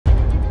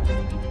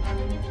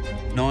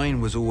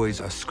9 was always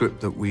a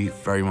script that we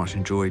very much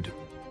enjoyed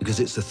because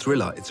it's a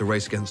thriller, it's a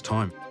race against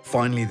time.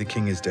 Finally, the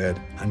king is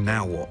dead, and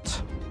now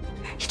what?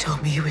 He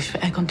told me he wished for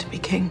Aegon to be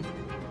king.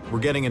 We're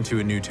getting into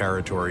a new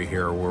territory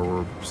here where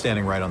we're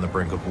standing right on the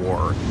brink of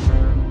war.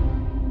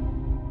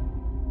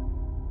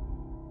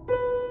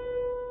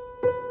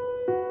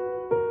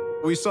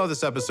 We saw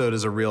this episode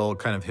as a real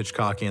kind of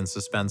Hitchcockian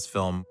suspense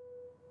film.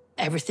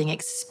 Everything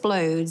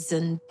explodes,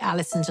 and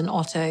Alicent and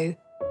Otto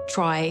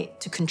try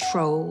to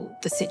control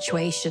the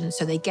situation.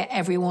 So they get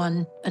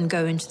everyone and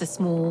go into the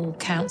small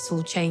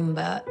council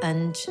chamber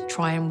and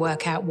try and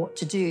work out what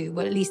to do.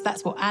 Well, at least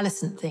that's what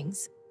Alicent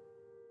thinks.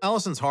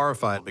 Alicent's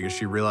horrified because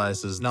she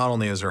realizes not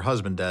only is her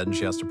husband dead and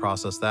she has to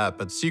process that,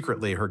 but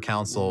secretly her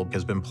council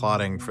has been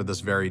plotting for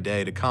this very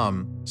day to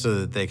come so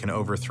that they can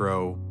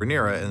overthrow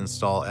Rhaenyra and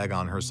install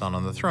Aegon, her son,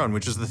 on the throne,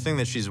 which is the thing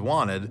that she's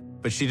wanted,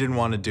 but she didn't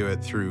want to do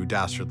it through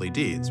dastardly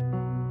deeds.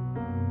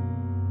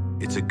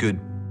 It's a good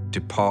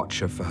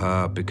departure for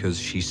her because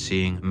she's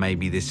seeing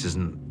maybe this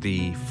isn't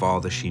the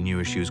father she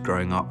knew as she was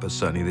growing up, but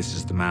certainly this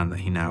is the man that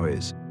he now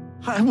is.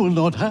 I will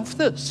not have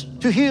this.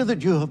 To hear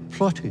that you have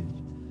plotted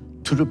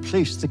to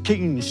replace the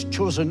king's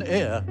chosen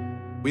heir.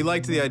 We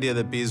liked the idea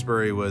that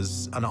Beesbury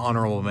was an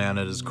honorable man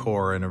at his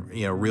core and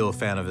a real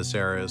fan of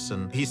Viserys.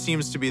 And he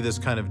seems to be this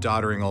kind of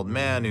doddering old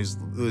man who's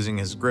losing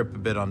his grip a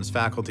bit on his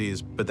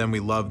faculties. But then we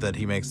love that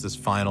he makes this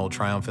final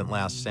triumphant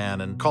last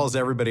stand and calls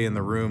everybody in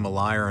the room a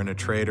liar and a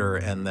traitor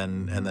and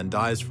then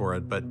dies for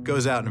it, but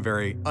goes out in a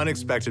very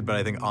unexpected but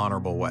I think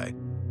honorable way.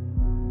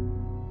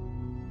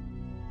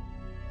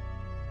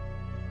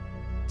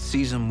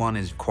 Season 1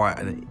 is quite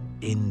an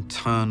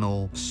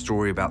internal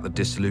story about the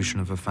dissolution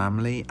of a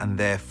family, and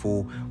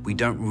therefore we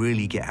don't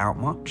really get out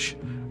much.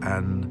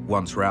 And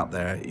once we're out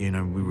there, we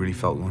really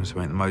felt we wanted to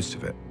make the most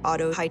of it.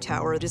 Otto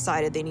Hightower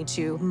decided they need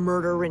to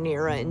murder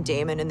Rhaenyra and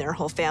Daemon and their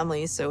whole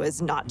family so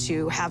as not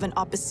to have an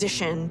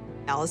opposition.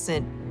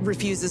 Alicent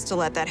refuses to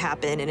let that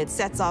happen, and it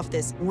sets off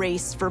this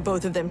race for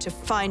both of them to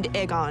find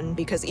Aegon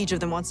because each of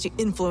them wants to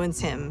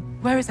influence him.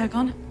 Where is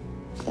Aegon?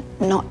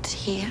 Not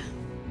here.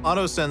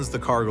 Otto sends the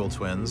Cargill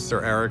twins,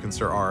 Sir Eric and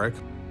Sir Auric.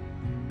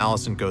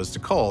 Alicent goes to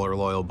Cole, her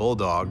loyal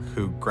bulldog,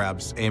 who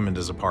grabs Aemond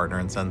as a partner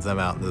and sends them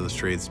out into the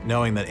streets,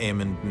 knowing that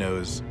Aemond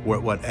knows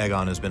what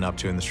Aegon has been up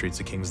to in the streets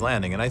of King's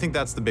Landing. And I think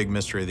that's the big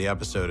mystery of the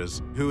episode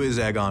is, who is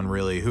Aegon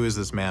really? Who is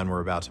this man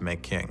we're about to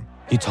make king?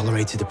 You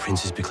tolerated the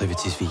prince's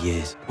proclivities for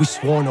years. We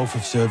swore an oath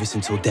of service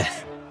until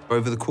death.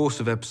 Over the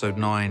course of episode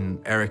 9,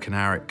 Eric and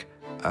Arik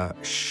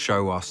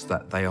show us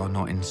that they are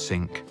not in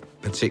sync,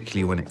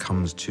 particularly when it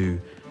comes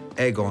to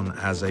Aegon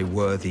as a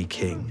worthy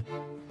king,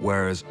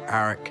 whereas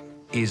Arik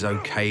is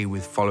okay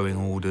with following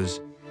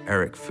orders.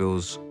 Eric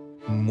feels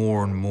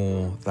more and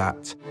more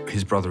that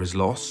his brother is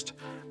lost,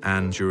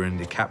 and during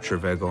the capture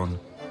of Aegon,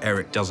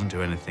 Eric doesn't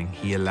do anything.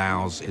 He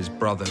allows his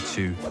brother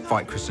to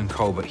fight Criston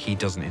Cole, but he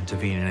doesn't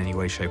intervene in any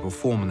way, shape, or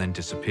form, and then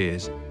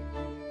disappears.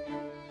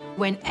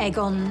 When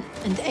Aegon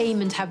and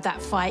Aemond have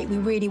that fight, we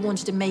really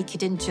wanted to make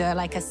it into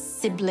like a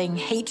sibling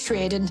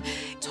hatred, and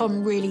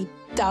Tom really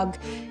dug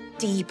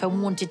deep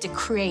and wanted to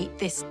create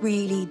this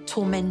really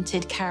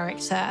tormented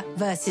character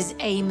versus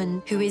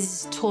Aemond, who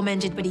is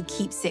tormented, but he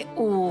keeps it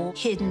all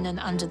hidden and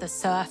under the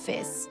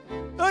surface.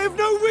 I have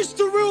no wish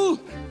to rule.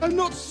 I'm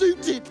not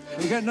suited.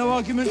 You get no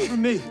argument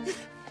from me.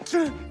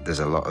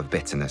 There's a lot of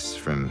bitterness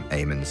from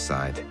Aemond's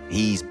side.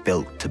 He's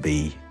built to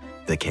be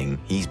the king.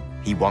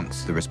 He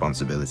wants the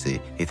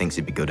responsibility. He thinks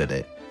he'd be good at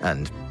it.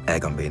 And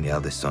Aegon being the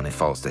eldest son, it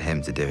falls to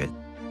him to do it.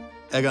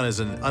 Aegon is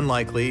an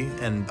unlikely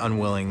and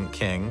unwilling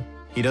king.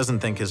 He doesn't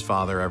think his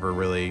father ever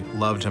really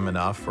loved him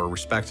enough or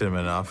respected him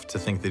enough to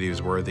think that he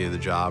was worthy of the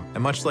job.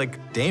 And much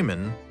like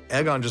Daemon,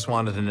 Aegon just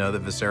wanted to know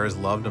that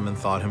Viserys loved him and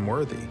thought him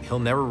worthy. He'll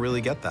never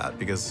really get that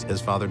because his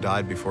father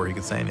died before he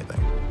could say anything.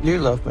 You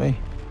love me.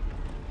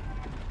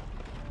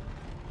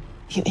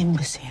 You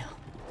imbecile.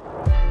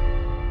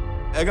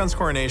 Aegon's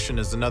coronation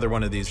is another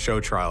one of these show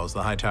trials.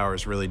 The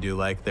Hightowers really do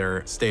like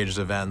their staged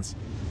events.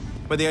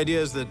 But the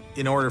idea is that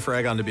in order for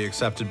Aegon to be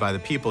accepted by the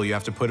people, you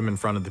have to put him in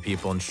front of the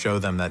people and show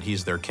them that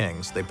he's their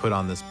king. So they put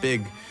on this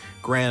big,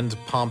 grand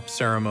pomp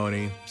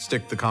ceremony,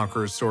 stick the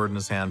Conqueror's sword in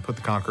his hand, put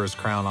the Conqueror's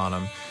crown on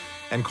him,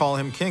 and call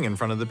him king in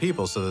front of the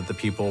people so that the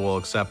people will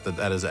accept that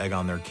that is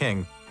Aegon their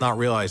king, not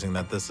realizing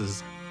that this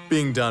is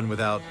being done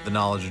without the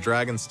knowledge of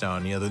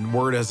Dragonstone. The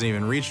word hasn't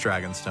even reached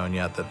Dragonstone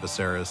yet that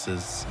Viserys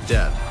is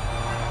dead.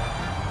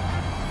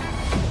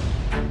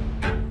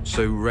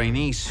 So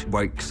Rhaenys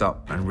wakes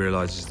up and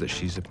realizes that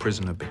she's a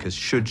prisoner because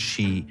should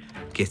she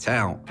get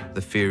out,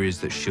 the fear is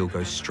that she'll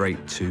go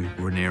straight to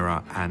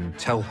Rhaenyra and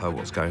tell her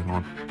what's going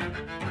on.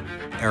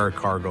 Eric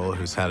Cargill,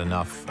 who's had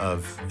enough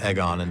of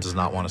Aegon and does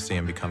not want to see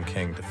him become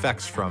king,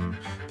 defects from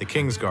the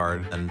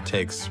Kingsguard and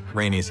takes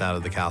Rhaenys out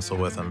of the castle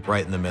with him,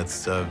 right in the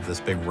midst of this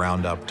big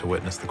roundup to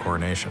witness the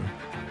coronation.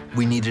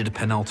 We needed a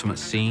penultimate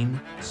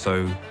scene,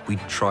 so we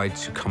tried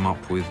to come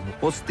up with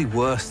what's the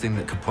worst thing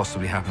that could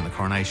possibly happen at the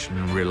coronation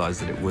and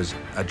realized that it was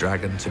a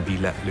dragon to be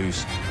let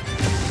loose.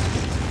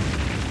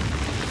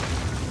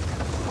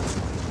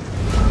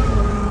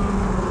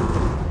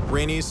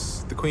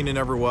 Rhaenys, the queen who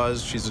never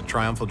was. She's a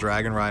triumphal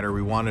dragon rider.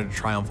 We wanted a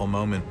triumphal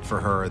moment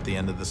for her at the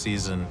end of the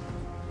season.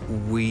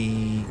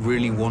 We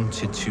really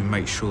wanted to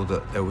make sure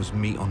that there was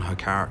meat on her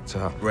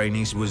character.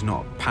 Rhaenys was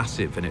not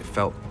passive, and it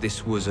felt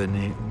this was an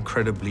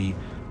incredibly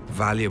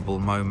valuable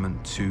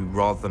moment to,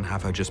 rather than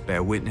have her just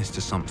bear witness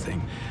to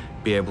something,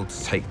 be able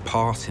to take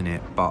part in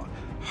it, but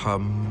her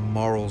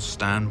moral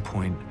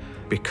standpoint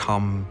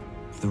become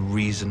the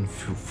reason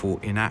for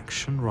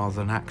inaction rather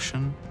than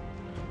action.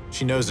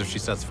 She knows if she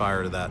sets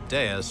fire to that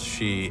dais,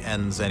 she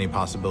ends any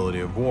possibility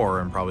of war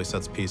and probably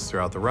sets peace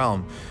throughout the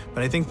realm.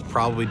 But I think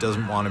probably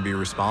doesn't want to be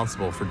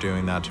responsible for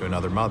doing that to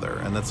another mother.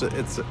 And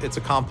it's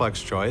a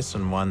complex choice,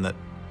 and one that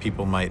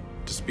people might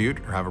dispute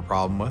or have a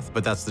problem with.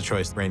 But that's the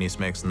choice Rhaenys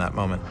makes in that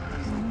moment.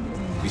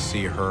 We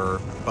see her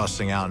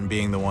busting out and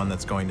being the one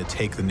that's going to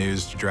take the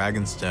news to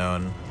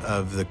Dragonstone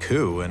of the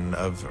coup and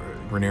of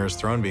Rhaenyra's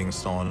throne being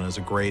stolen is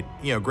a great,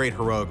 great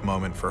heroic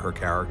moment for her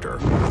character.